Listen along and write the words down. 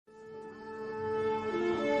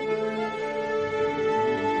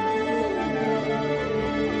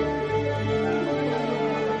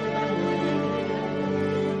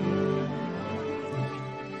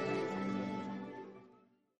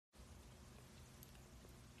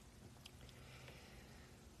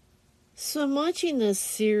So I'm watching this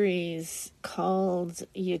series called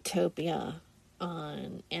Utopia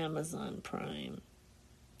on Amazon Prime.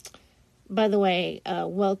 By the way,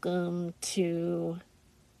 welcome to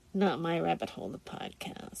Not My Rabbit Hole, the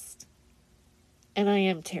podcast. And I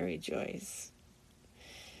am Terry Joyce.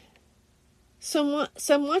 So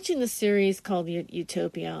I'm watching the series called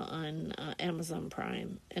Utopia on Amazon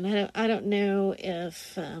Prime. And I don't know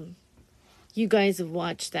if you guys have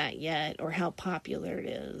watched that yet or how popular it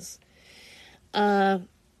is. I'm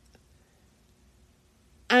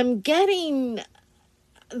getting...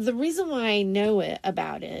 The reason why I know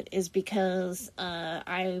about it is because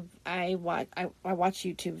I watch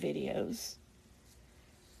YouTube videos,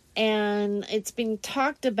 and it's been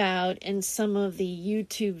talked about in some of the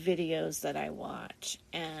YouTube videos that I watch,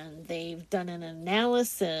 and they've done an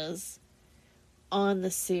analysis on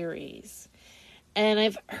the series. And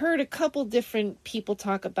I've heard a couple different people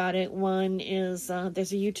talk about it. One is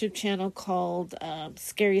there's a YouTube channel called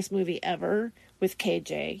Scariest Movie Ever with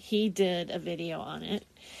KJ. He did a video on it.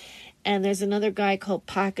 And there's another guy called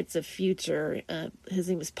Pockets of Future. His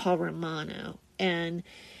name is Paul Romano. And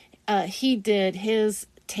he did his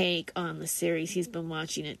take on the series. He's been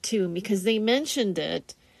watching it too. And because they mentioned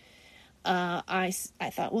it, I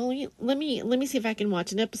thought, well, let me see if I can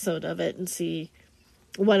watch an episode of it and see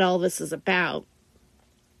what all this is about.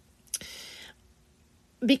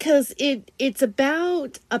 Because it's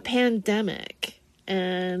about a pandemic,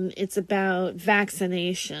 and it's about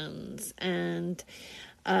vaccinations, and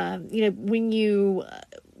when you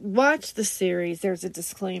watch the series, there's a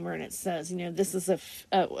disclaimer, and it says, this is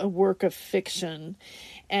a work of fiction,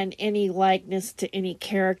 and any likeness to any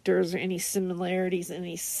characters or any similarities in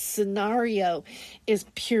any scenario is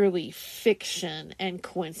purely fiction and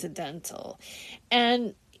coincidental.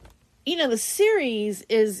 And the series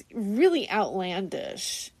is really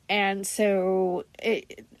outlandish. And so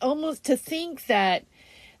almost to think that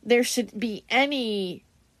there should be any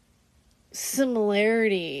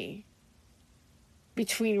similarity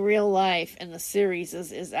between real life and the series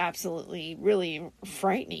is absolutely really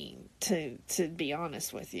frightening, to be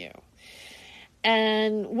honest with you.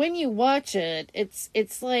 And when you watch it,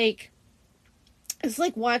 it's like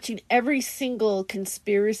watching every single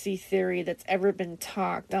conspiracy theory that's ever been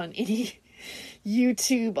talked on any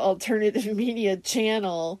YouTube alternative media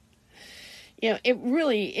channel. It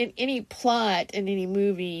really, in any plot in any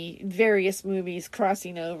movie, various movies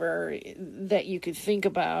crossing over that you could think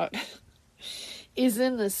about is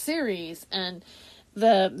in the series. And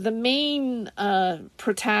the main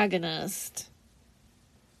protagonist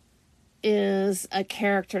is a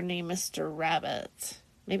character named Mr. Rabbit.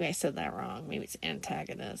 Maybe I said that wrong. Maybe it's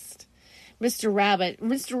antagonist. Mr. Rabbit.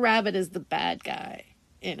 Mr. Rabbit is the bad guy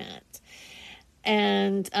in it.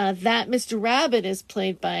 And that Mr. Rabbit is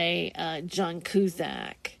played by John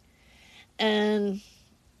Cusack. And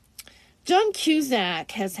John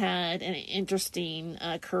Cusack has had an interesting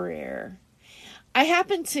career. I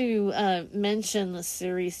happened to mention the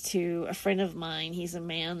series to a friend of mine. He's a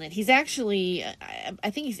man that he's actually, I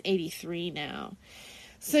think he's 83 now.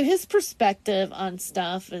 So his perspective on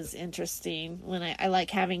stuff is interesting. When I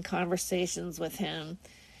like having conversations with him.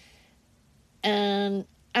 And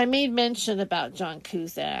I made mention about John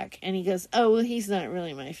Cusack, and he goes, oh, well, he's not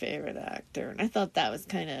really my favorite actor. And I thought that was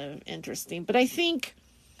kind of interesting. But I think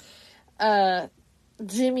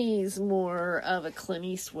Jimmy's more of a Clint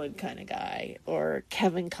Eastwood kind of guy, or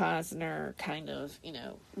Kevin Costner kind of,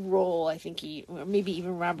 role. I think or maybe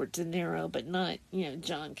even Robert De Niro, but not,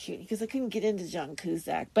 John Cusack, because I couldn't get into John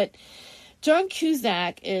Cusack. But John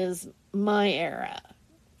Cusack is my era.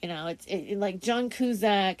 It's like John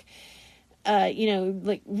Cusack,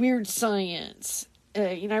 like Weird Science.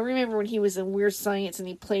 I remember when he was in Weird Science and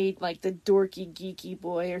he played like the dorky, geeky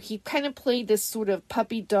boy, or he kind of played this sort of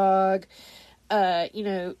puppy dog,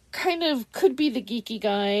 kind of could be the geeky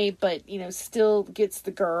guy, but, still gets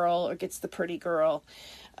the girl or gets the pretty girl.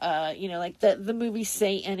 Like the movie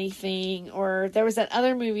Say Anything, or there was that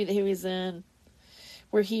other movie that he was in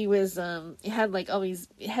where he was, it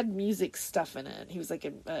had music stuff in it. He was like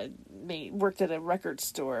worked at a record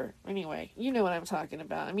store. Anyway, you know what I'm talking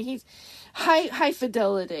about. I mean, he's high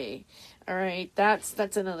fidelity. All right.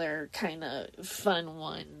 That's another kind of fun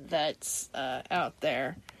one that's, out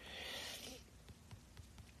there.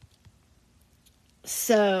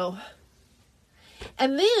 So,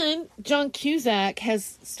 and then John Cusack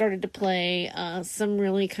has started to play some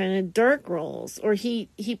really kind of dark roles, or he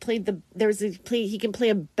played he can play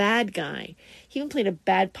a bad guy. He even played a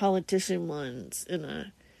bad politician once in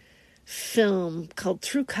a film called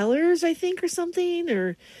True Colors, I think, or something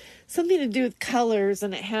something to do with colors,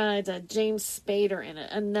 and it had James Spader in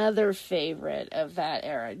it, another favorite of that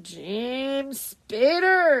era. James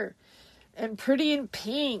Spader! And Pretty in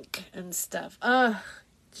Pink and stuff.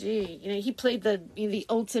 Gee. He played the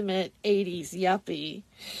ultimate 80s yuppie.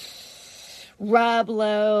 Rob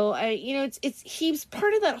Lowe. He's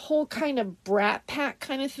part of that whole kind of Brat Pack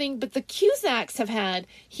kind of thing, but the Cusacks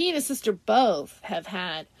he and his sister both have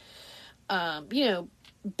had,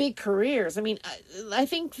 big careers. I mean, I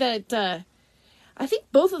think that, I think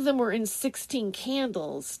both of them were in 16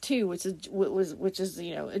 Candles too, which is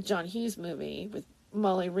a John Hughes movie with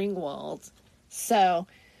Molly Ringwald. So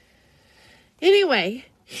anyway,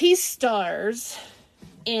 he stars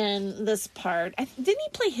in this part. Didn't he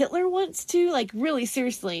play Hitler once too? Like, really,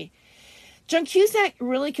 seriously, John Cusack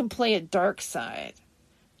really can play a dark side,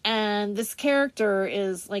 and this character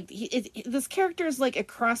is like a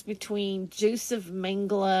cross between Joseph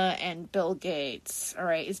Mengele and Bill Gates. All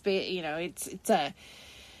right, it's a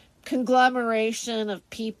conglomeration of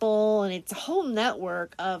people, and it's a whole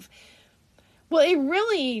network of. Well, it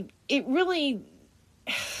really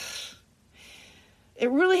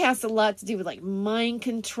has a lot to do with like mind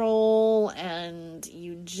control and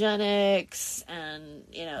eugenics, and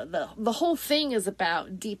the whole thing is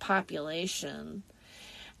about depopulation.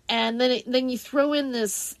 And then you throw in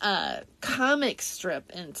this comic strip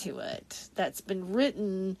into it that's been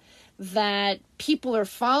written that people are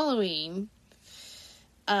following.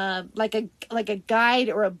 Like a guide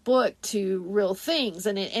or a book to real things,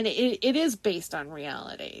 and it is based on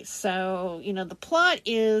reality. So the plot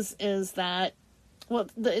is that, well,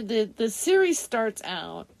 the series starts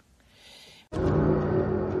out.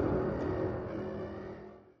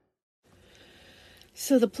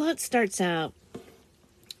 So the plot starts out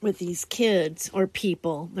with these kids or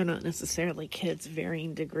people. They're not necessarily kids,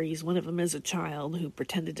 varying degrees. One of them is a child who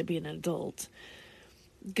pretended to be an adult.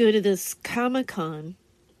 Go to this Comic-Con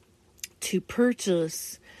to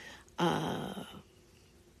purchase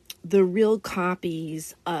the real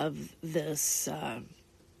copies of this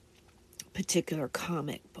particular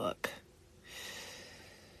comic book.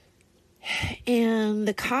 And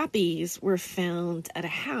the copies were found at a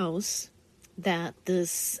house that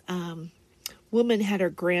this woman had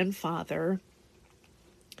her grandfather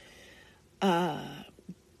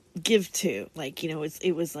give to. Like,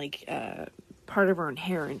 it was like part of her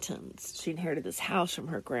inheritance. She inherited this house from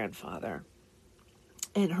her grandfather,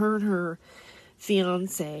 and her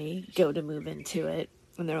fiance go to move into it,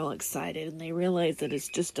 and they're all excited, and they realize that it's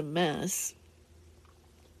just a mess,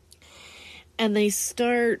 and they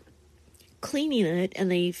start cleaning it, and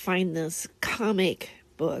they find this comic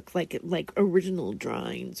book, like original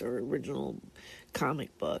drawings or original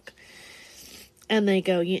comic book, and they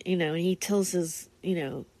go, and he tells his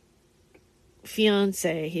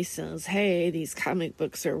fiance, he says, hey, these comic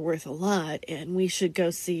books are worth a lot, and we should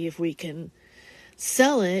go see if we can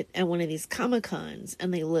sell it at one of these Comic-Cons.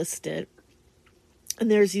 And they list it,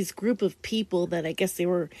 and there's these group of people that I guess they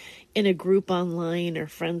were in a group online or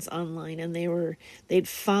friends online, and they'd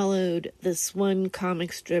followed this one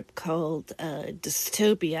comic strip called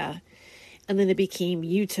Dystopia, and then it became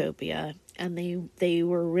Utopia, and they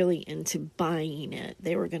were really into buying it.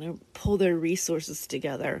 They were going to pull their resources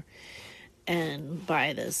together and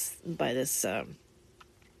buy this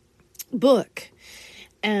book.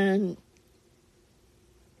 And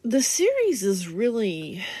the series is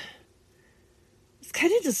really, it's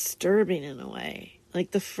kind of disturbing in a way. Like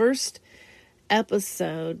the first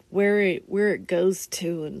episode, where it goes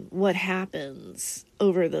to and what happens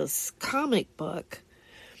over this comic book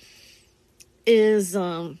is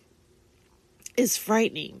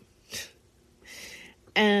frightening.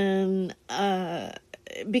 And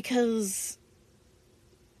because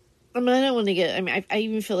I don't want to get, I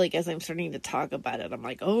even feel like as I'm starting to talk about it, I'm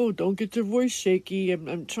like, oh, don't get your voice shaky.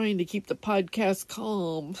 I'm trying to keep the podcast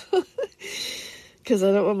calm because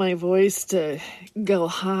I don't want my voice to go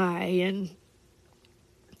high and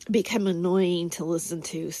become annoying to listen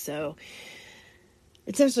to. So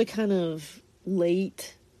it's actually kind of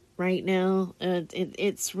late right now, and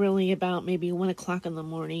it's really about maybe 1 o'clock in the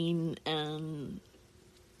morning, and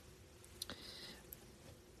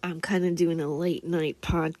I'm kind of doing a late night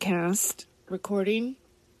podcast recording,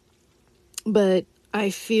 but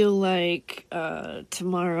I feel like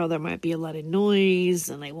tomorrow there might be a lot of noise,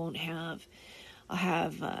 and I won't have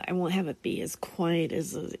it be as quiet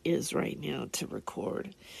as it is right now to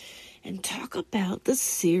record and talk about the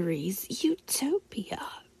series Utopia.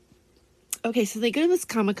 Okay, so they go to this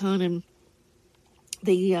Comic-Con, and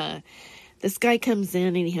this guy comes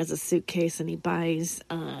in, and he has a suitcase, and he buys,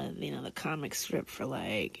 the comic strip for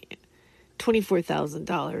like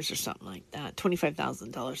 $24,000 or something like that,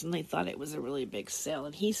 $25,000, and they thought it was a really big sale,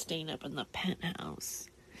 and he's staying up in the penthouse.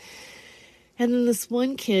 And then this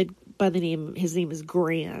one kid his name is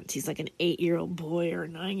Grant. He's like an 8-year-old boy or a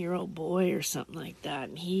 9-year-old boy or something like that.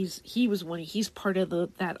 And he's part of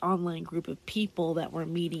that online group of people that were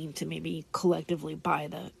meeting to maybe collectively buy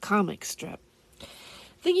the comic strip.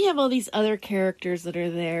 Then you have all these other characters that are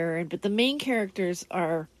there, but the main characters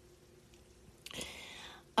are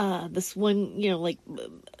this one,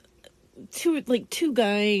 two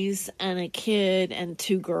guys and a kid and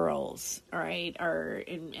two girls, all right,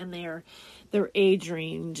 and their age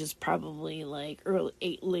range is probably like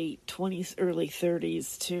late 20s, early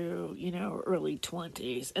 30s to, early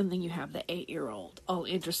 20s. And then you have the 8-year-old all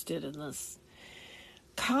interested in this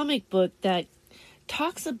comic book that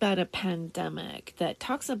talks about a pandemic, that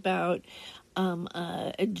talks about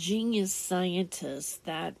a genius scientist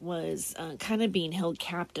that was kind of being held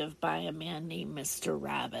captive by a man named Mr.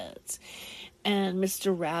 Rabbit. And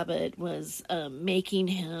Mr. Rabbit was making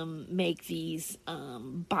him make these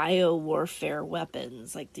bio-warfare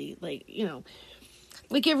weapons, like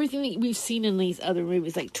everything that we've seen in these other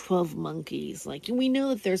movies, like 12 Monkeys. Like, we know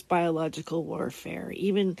that there's biological warfare,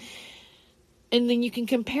 and then you can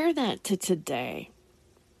compare that to today.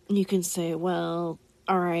 You can say, well,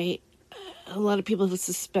 all right, a lot of people have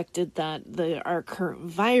suspected that our current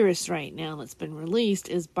virus right now that's been released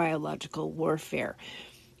is biological warfare.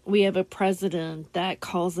 We have a president that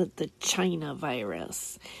calls it the China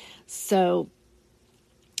virus. So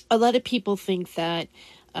a lot of people think that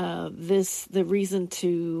the reason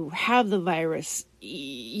to have the virus,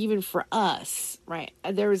 even for us, right?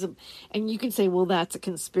 And you can say, well, that's a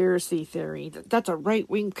conspiracy theory. That's a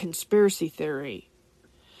right-wing conspiracy theory.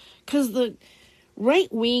 Because the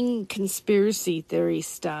right-wing conspiracy theory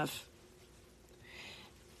stuff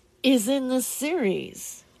is in the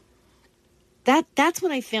series. That's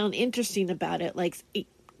what I found interesting about it. Like,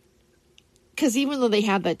 because even though they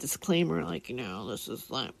have that disclaimer, like, this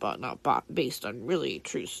is not based on really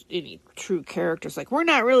any true characters. Like, we're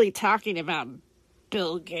not really talking about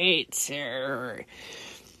Bill Gates here,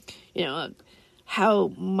 or, how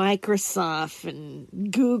Microsoft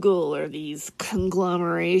and Google are these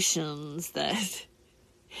conglomerations that,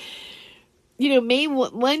 may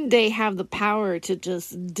one day have the power to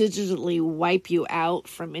just digitally wipe you out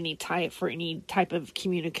from any type of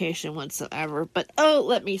communication whatsoever. But,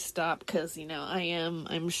 let me stop, because,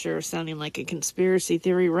 I'm sure sounding like a conspiracy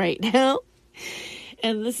theory right now.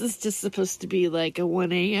 And this is just supposed to be like a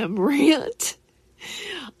 1 a.m. rant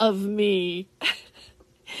of me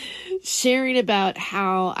sharing about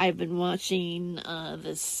how I've been watching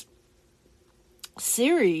this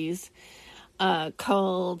series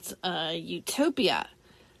called Utopia,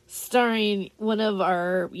 starring one of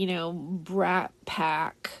our, Brat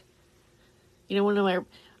Pack, one of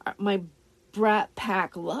my Brat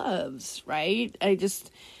Pack loves, right?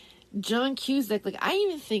 John Cusack, like, I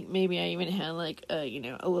even think maybe I even had, like, a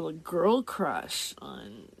little girl crush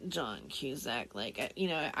on John Cusack. Like,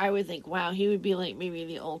 I would think, wow, he would be, like, maybe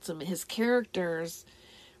the ultimate, his characters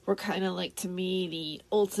were kind of like, to me, the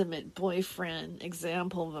ultimate boyfriend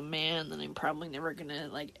example of a man that I'm probably never gonna,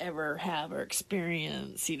 like, ever have or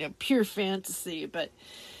experience, pure fantasy. But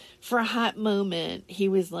for a hot moment, he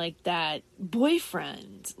was like that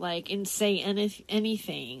boyfriend, like, and say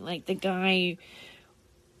anything. Like, the guy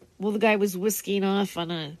was whisking off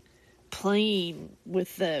on a plane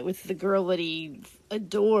with the girl that he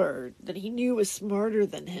adored, that he knew was smarter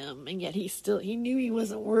than him, and yet he knew he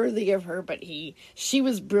wasn't worthy of her, but she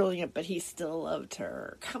was brilliant, but he still loved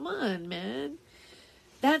her. Come on, man.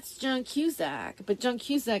 That's John Cusack. But John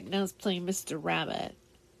Cusack now is playing Mr. Rabbit.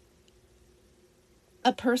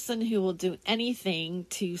 A person who will do anything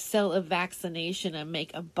to sell a vaccination and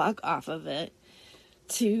make a buck off of it,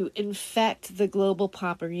 to infect the global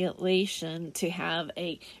population, to have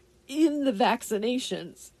in the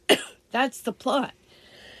vaccinations. That's the plot.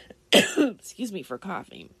 Excuse me for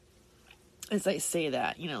coughing. As I say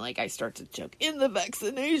that, like, I start to joke. In the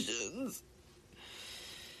vaccinations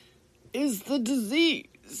is the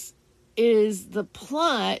disease, is the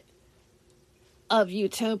plot of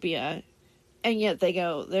Utopia. And yet they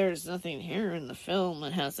go, there's nothing here in the film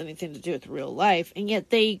that has anything to do with real life. And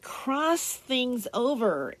yet they cross things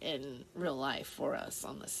over in real life for us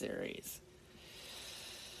on the series.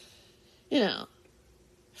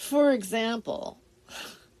 For example,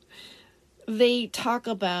 they talk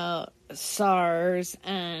about SARS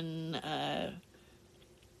and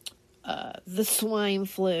the swine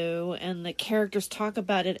flu, and the characters talk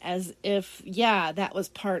about it as if, that was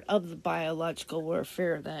part of the biological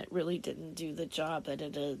warfare that really didn't do the job that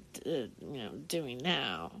it is, doing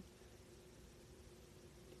now.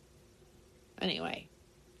 Anyway,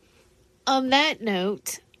 on that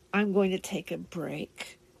note, I'm going to take a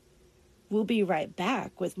break. We'll be right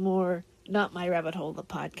back with more Not My Rabbit Hole, the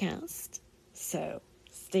podcast. So,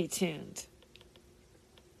 stay tuned.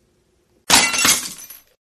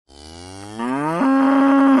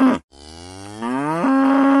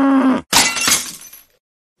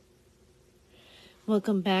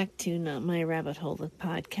 Welcome back to Not My Rabbit Hole, the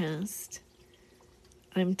podcast.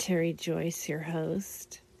 I'm Terry Joyce, your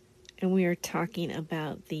host, and we are talking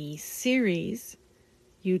about the series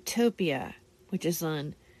Utopia, which is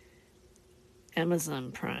on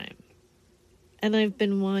Amazon Prime. And I've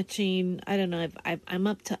been watching, I don't know, I'm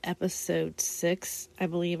up to episode 6, I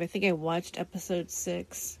believe. I think I watched episode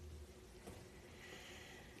 6.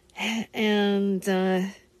 And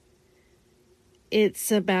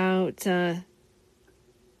it's about a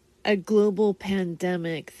global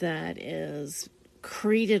pandemic that is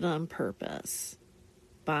created on purpose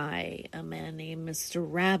by a man named Mr.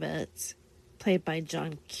 Rabbit, played by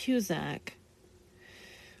John Cusack,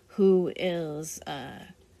 who is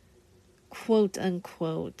quote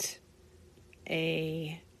unquote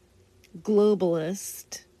a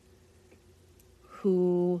globalist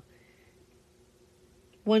who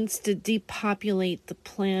wants to depopulate the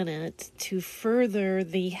planet to further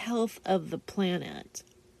the health of the planet.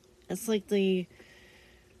 It's like the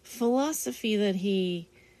philosophy that he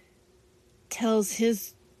tells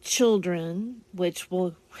his children,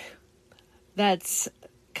 that's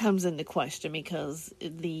comes into question because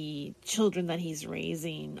the children that he's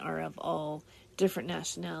raising are of all different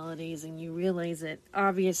nationalities, and you realize that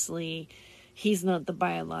obviously he's not the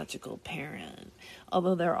biological parent,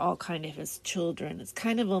 although they're all kind of his children. It's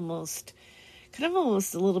kind of almost a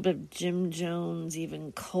little bit of Jim Jones,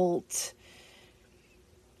 even cult,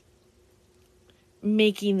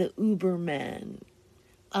 making the Ubermen.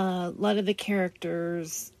 A lot of the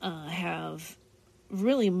characters have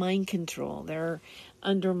really mind control. They're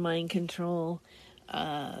under mind control.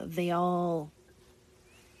 They all,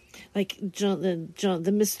 like the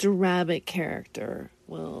Mr. Rabbit character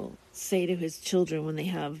will say to his children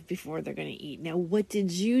before they're going to eat, "Now, what did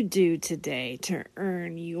you do today to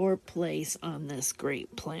earn your place on this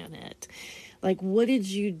great planet? Like, what did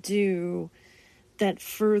you do that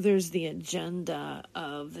furthers the agenda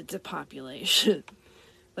of the depopulation?"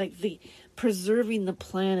 Like the preserving the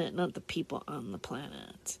planet, not the people on the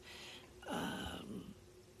planet.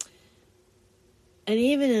 And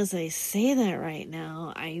even as I say that right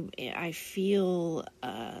now, I feel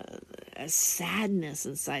a sadness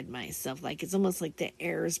inside myself. Like it's almost like the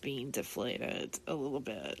air is being deflated a little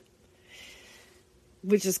bit.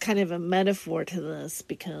 Which is kind of a metaphor to this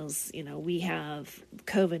because, we have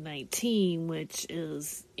COVID-19, which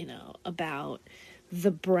is, about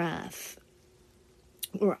the breath.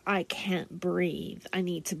 Or I can't breathe. I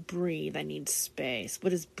need to breathe. I need space. What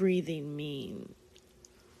does breathing mean?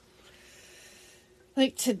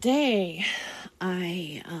 Like today,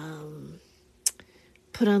 I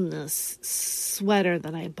put on this sweater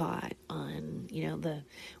that I bought on,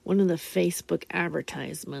 one of the Facebook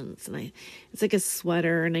advertisements, and it's like a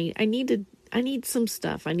sweater, and I need some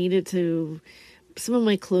stuff. Some of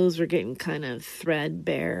my clothes were getting kind of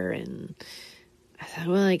threadbare, and I thought,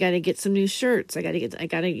 well, I got to get some new shirts. You got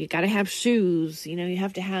to have shoes. You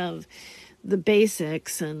have to have the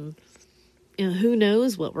basics, and who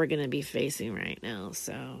knows what we're going to be facing right now.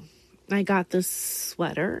 So I got this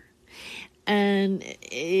sweater, and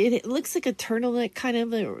it looks like a turtleneck, kind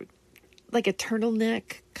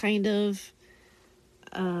of.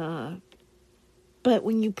 But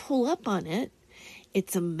when you pull up on it,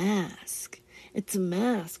 it's a mask. It's a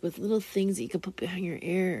mask with little things that you can put behind your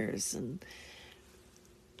ears, and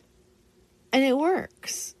it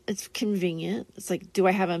works. It's convenient. It's like, do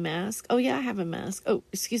I have a mask? Oh, yeah, I have a mask. Oh,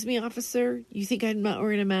 excuse me, officer. You think I'm not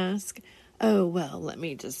wearing a mask? Oh, well, let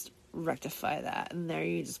me just rectify that. And there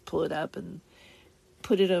you just pull it up and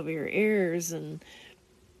put it over your ears. And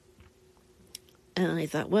I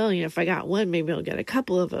thought, well, if I got one, maybe I'll get a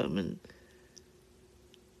couple of them. And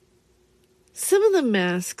some of the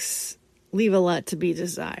masks leave a lot to be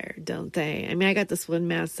desired, don't they? I mean, I got this one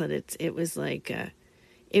mask that it was like...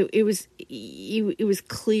 It was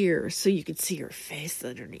clear, so you could see her face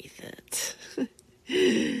underneath it.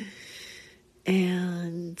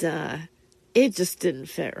 And it just didn't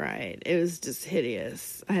fit right. It was just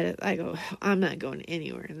hideous. I go, I'm not going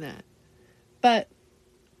anywhere in that. But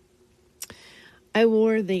I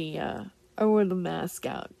wore the mask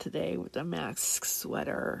out today with the mask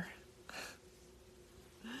sweater.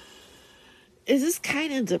 It's just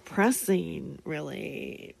kind of depressing,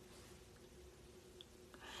 really.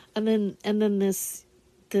 And then this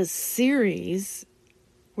series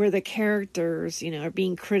where the characters, are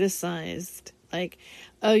being criticized. Like,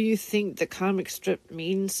 oh, you think the comic strip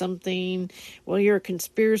means something? Well, you're a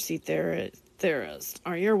conspiracy theorist,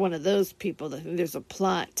 or you're one of those people that think there's a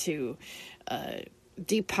plot to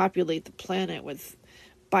depopulate the planet with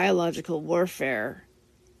biological warfare.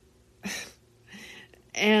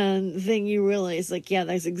 And then you realize, like, yeah,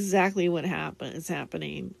 that's exactly what is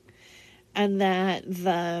happening. And that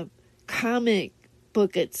the comic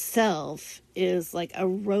book itself is like a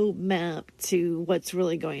roadmap to what's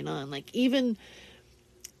really going on. Like, even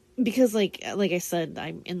because like I said,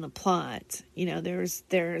 I'm in the plot, there's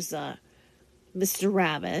Mr.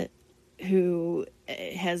 Rabbit, who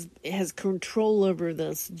has control over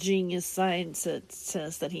this genius scientist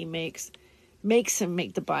that he makes him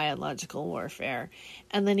make the biological warfare.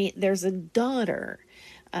 And then there's a daughter,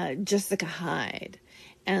 Jessica Hyde,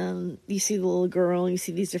 and you see the little girl, you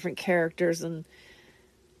see these different characters, and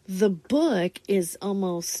the book is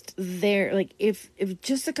almost there. Like, if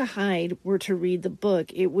Jessica Hyde were to read the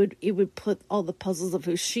book, it would put all the puzzles of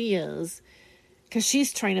who she is, because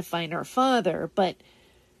she's trying to find her father. But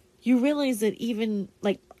you realize that even,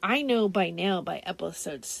 like, I know by now, by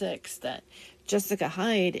episode 6, that Jessica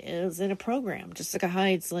Hyde is in a program. Jessica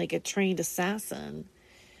Hyde's like a trained assassin.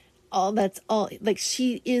 That's all. Like,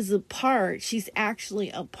 she is a part. She's actually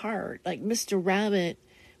a part. Like, Mr. Rabbit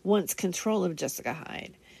wants control of Jessica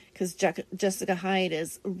Hyde, because Jessica Hyde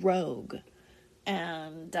is rogue.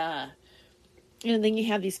 And then you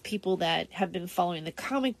have these people that have been following the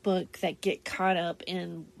comic book that get caught up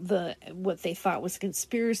in what they thought was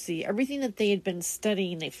conspiracy. Everything that they had been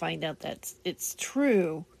studying, they find out that it's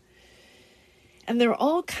true. And they're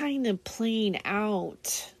all kind of playing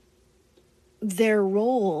out their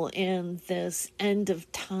role in this end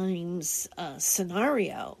of times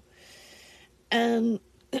scenario. And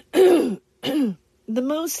the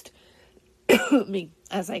most,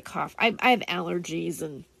 as I cough, I have allergies,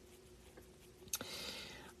 and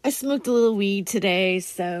I smoked a little weed today,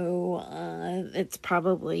 so it's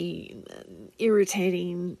probably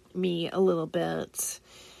irritating me a little bit.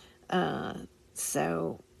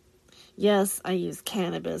 So, yes, I use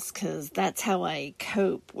cannabis because that's how I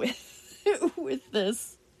cope with with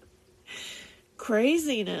this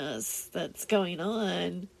craziness that's going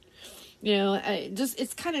on.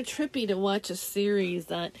 It's kind of trippy to watch a series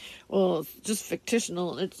that, well, it's just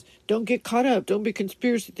fictional. It's, don't get caught up, don't be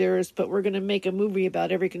conspiracy theorists, but we're going to make a movie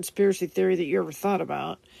about every conspiracy theory that you ever thought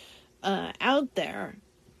about out there.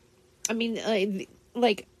 I mean,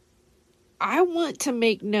 like, I want to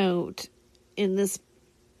make note in this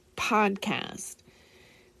podcast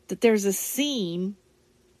that there's a scene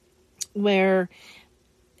where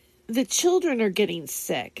the children are getting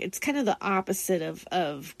sick. It's kind of the opposite of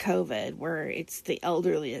COVID, where it's the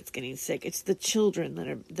elderly that's getting sick. It's the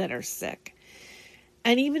children that are sick.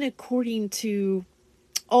 And even according to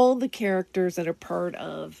all the characters that are part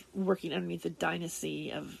of working underneath the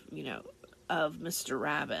dynasty of Mr.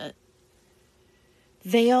 Rabbit,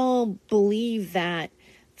 they all believe that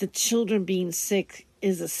the children being sick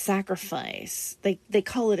is a sacrifice. They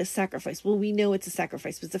call it a sacrifice. Well, we know it's a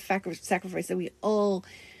sacrifice, but it's a sacrifice that we all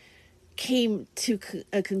came to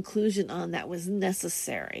a conclusion on that was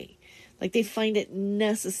necessary. Like, they find it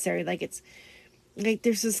necessary. Like, it's like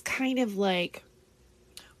there's this kind of like,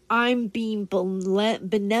 I'm being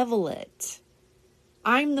benevolent.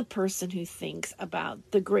 I'm the person who thinks about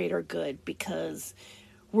the greater good because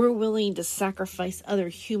we're willing to sacrifice other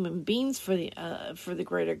human beings for the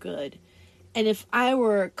greater good. And if I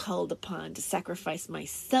were called upon to sacrifice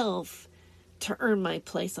myself to earn my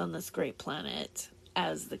place on this great planet,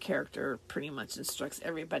 as the character pretty much instructs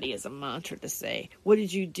everybody as a mantra to say, what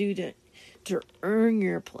did you do to earn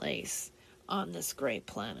your place on this great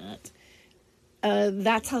planet?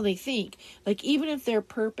 That's how they think. Like, even if their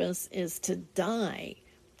purpose is to die,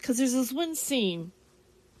 because there's this one scene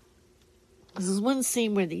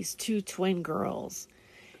where these two twin girls,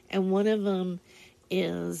 and one of them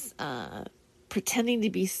is pretending to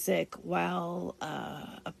be sick while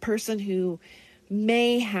a person who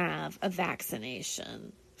may have a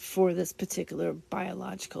vaccination for this particular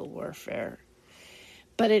biological warfare,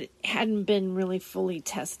 but it hadn't been really fully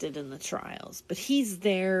tested in the trials. But he's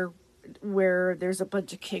there where there's a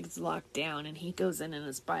bunch of kids locked down, and he goes in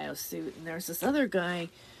his biosuit, and there's this other guy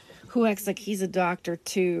who acts like he's a doctor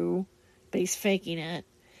too, but he's faking it.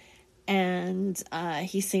 And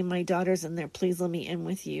he's saying, my daughter's in there, please let me in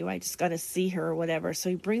with you, I just got to see her or whatever. So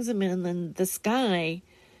he brings him in, and then this guy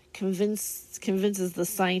convinces the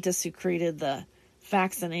scientist who created the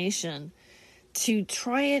vaccination to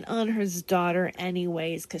try it on his daughter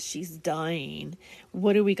anyways, because she's dying.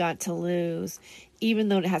 What do we got to lose? even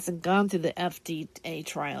though it hasn't gone through the FDA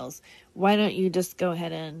trials, why don't you just go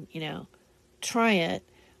ahead and, try it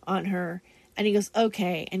on her? And he goes,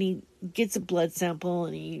 okay. And he gets a blood sample,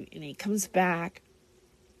 and he comes back,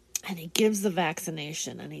 and he gives the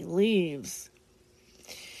vaccination, and he leaves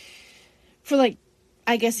for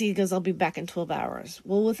I guess he goes, I'll be back in 12 hours.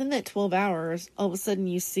 Well, within that 12 hours, all of a sudden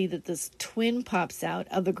you see that this twin pops out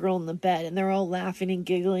of the girl in the bed, and they're all laughing and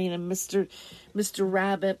giggling, and Mr.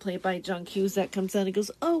 Rabbit, played by John Cusack, comes out and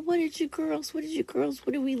goes, oh, what did you girls? What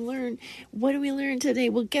did we learn? What did we learn today?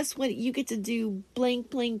 Well, guess what? You get to do blank,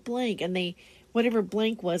 blank, blank. And whatever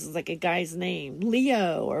blank was like a guy's name,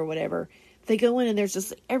 Leo or whatever. They go in and there's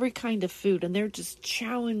just every kind of food, and they're just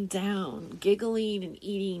chowing down, giggling and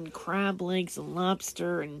eating crab legs and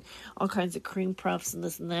lobster and all kinds of cream puffs and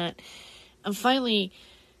this and that. And finally,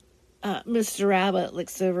 Mr. Rabbit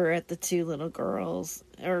looks over at the two little girls,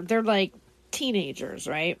 or they're like teenagers,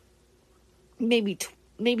 right? Maybe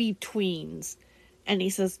tweens. And he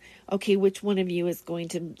says, okay, which one of you is going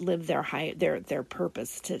to live their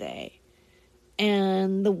purpose today?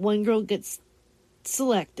 And the one girl gets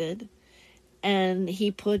selected, and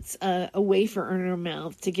he puts a wafer in her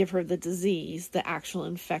mouth to give her the disease, the actual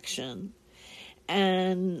infection.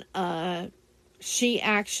 And she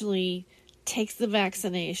actually takes the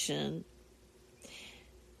vaccination.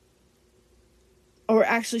 Or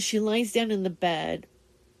actually, she lies down in the bed.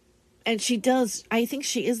 And I think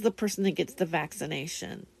she is the person that gets the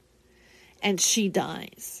vaccination. And she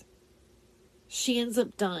dies. She ends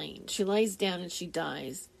up dying. She lies down and she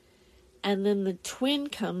dies. And then the twin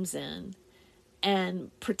comes in and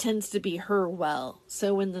pretends to be her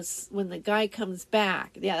So when the guy comes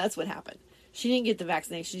back, that's what happened. She didn't get the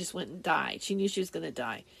vaccination. She just went and died. She knew she was going to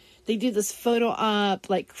die. They do this photo op,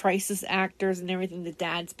 like crisis actors and everything. The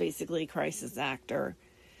dad's basically a crisis actor.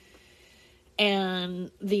 And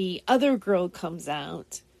the other girl comes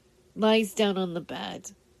out, lies down on the bed,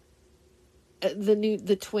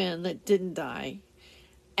 the twin that didn't die,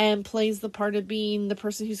 and plays the part of being the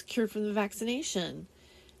person who's cured from the vaccination.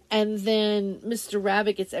 And then Mr.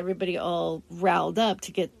 Rabbit gets everybody all riled up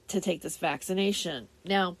to take this vaccination.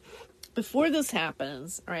 Now, before this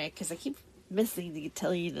happens, all right, because I keep missing to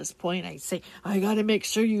tell you this point, I say, I got to make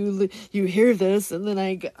sure you hear this, and then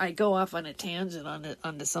I go off on a tangent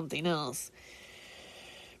onto something else.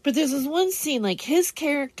 But there's this one scene, like his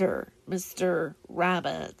character, Mr.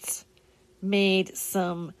 Rabbit, made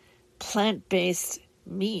some plant-based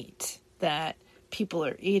meat that people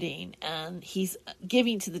are eating, and he's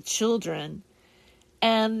giving to the children,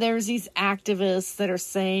 and there's these activists that are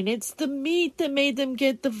saying it's the meat that made them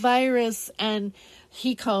get the virus, and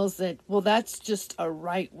he calls it, well, that's just a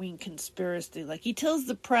right-wing conspiracy. Like, he tells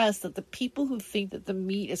the press that the people who think that the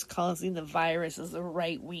meat is causing the virus is a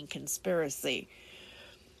right-wing conspiracy.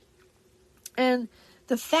 And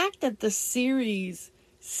the fact that the series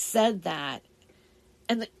said that,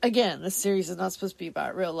 and again, the series is not supposed to be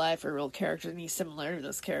about real life or real characters. Any similar to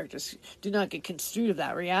those characters do not get construed of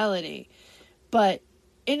that reality. But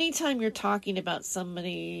anytime you're talking about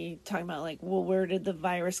somebody, talking about like, well, where did the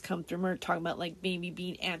virus come from? Or talking about like maybe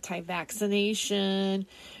being anti-vaccination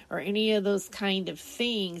or any of those kind of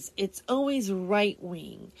things, it's always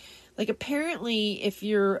right-wing. Like, apparently, if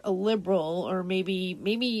you're a liberal, or maybe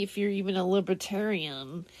if you're even a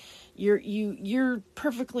libertarian, you're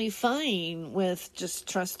perfectly fine with just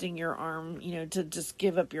trusting your arm, to just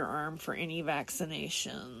give up your arm for any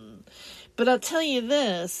vaccination. But I'll tell you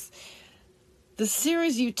this, the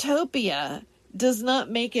series Utopia does not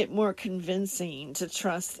make it more convincing to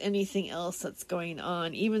trust anything else that's going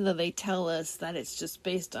on, even though they tell us that it's just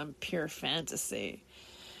based on pure fantasy.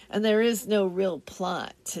 And there is no real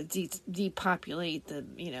plot to depopulate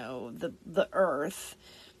the earth.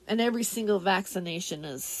 And every single vaccination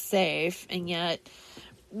is safe, and yet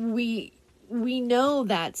we know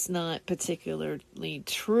that's not particularly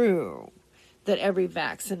true, that every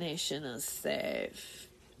vaccination is safe.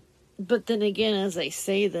 But then again, as I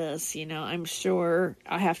say this, I'm sure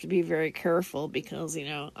I have to be very careful because,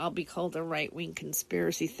 I'll be called a right-wing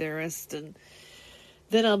conspiracy theorist, and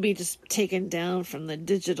then I'll be just taken down from the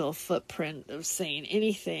digital footprint of saying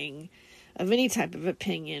anything of any type of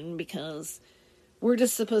opinion, because we're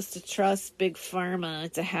just supposed to trust Big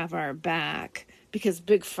Pharma to have our back, because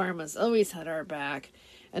Big Pharma's always had our back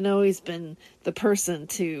and always been the person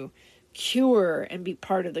to cure and be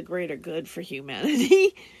part of the greater good for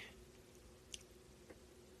humanity.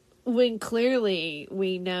 When clearly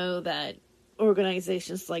we know that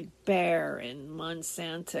organizations like Bayer and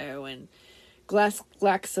Monsanto and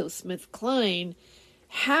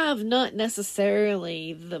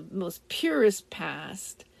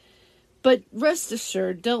But rest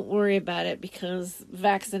assured, don't worry about it, because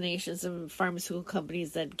vaccinations and pharmaceutical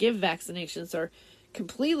companies that give vaccinations are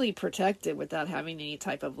completely protected without having any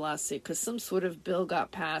type of lawsuit, because some sort of bill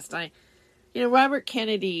got passed. Robert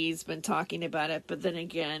Kennedy's been talking about it, but then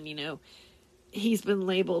again, he's been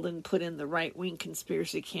labeled and put in the right-wing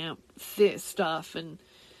conspiracy camp stuff. And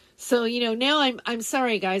so, now I'm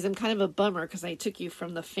sorry, guys, I'm kind of a bummer, because I took you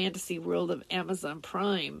from the fantasy world of Amazon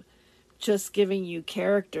Prime, just giving you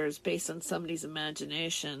characters based on somebody's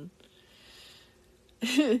imagination.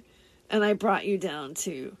 And I brought you down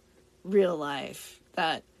to real life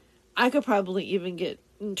that I could probably even get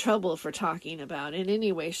in trouble for talking about in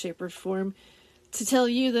any way, shape, or form, to tell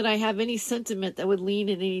you that I have any sentiment that would lean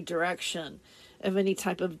in any direction of any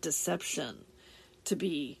type of deception to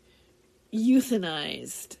be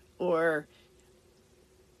euthanized or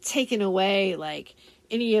taken away, like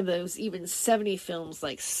any of those even 70 films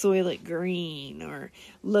like Soylent Green or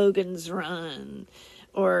Logan's Run,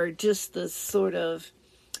 or just the sort of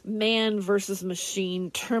man versus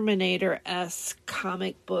machine Terminator-esque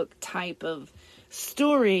comic book type of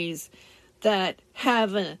stories that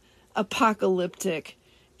have an apocalyptic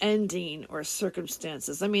ending or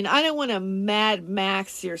circumstances. I mean, I don't want to Mad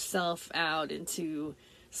Max yourself out into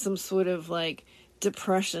some sort of like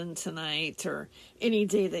depression tonight or any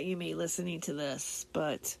day that you may be listening to this,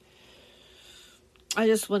 but I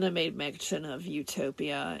just want to make mention of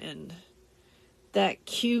Utopia and that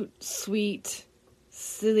cute, sweet,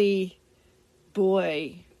 silly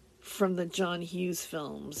boy from the John Hughes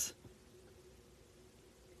films.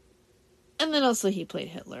 And then also he played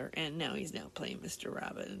Hitler, and now he's playing Mr.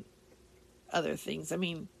 Rabbit and other things. I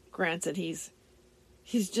mean, granted, he's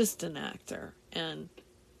just an actor, and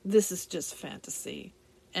this is just fantasy,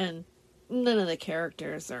 and none of the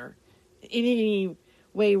characters are in any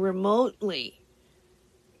way remotely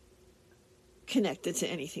connected to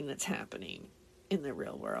anything that's happening in the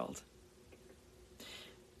real world.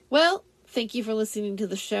 Well, thank you for listening to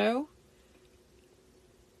the show.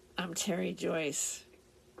 I'm Terry Joyce,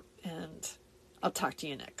 and I'll talk to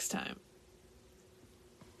you next time.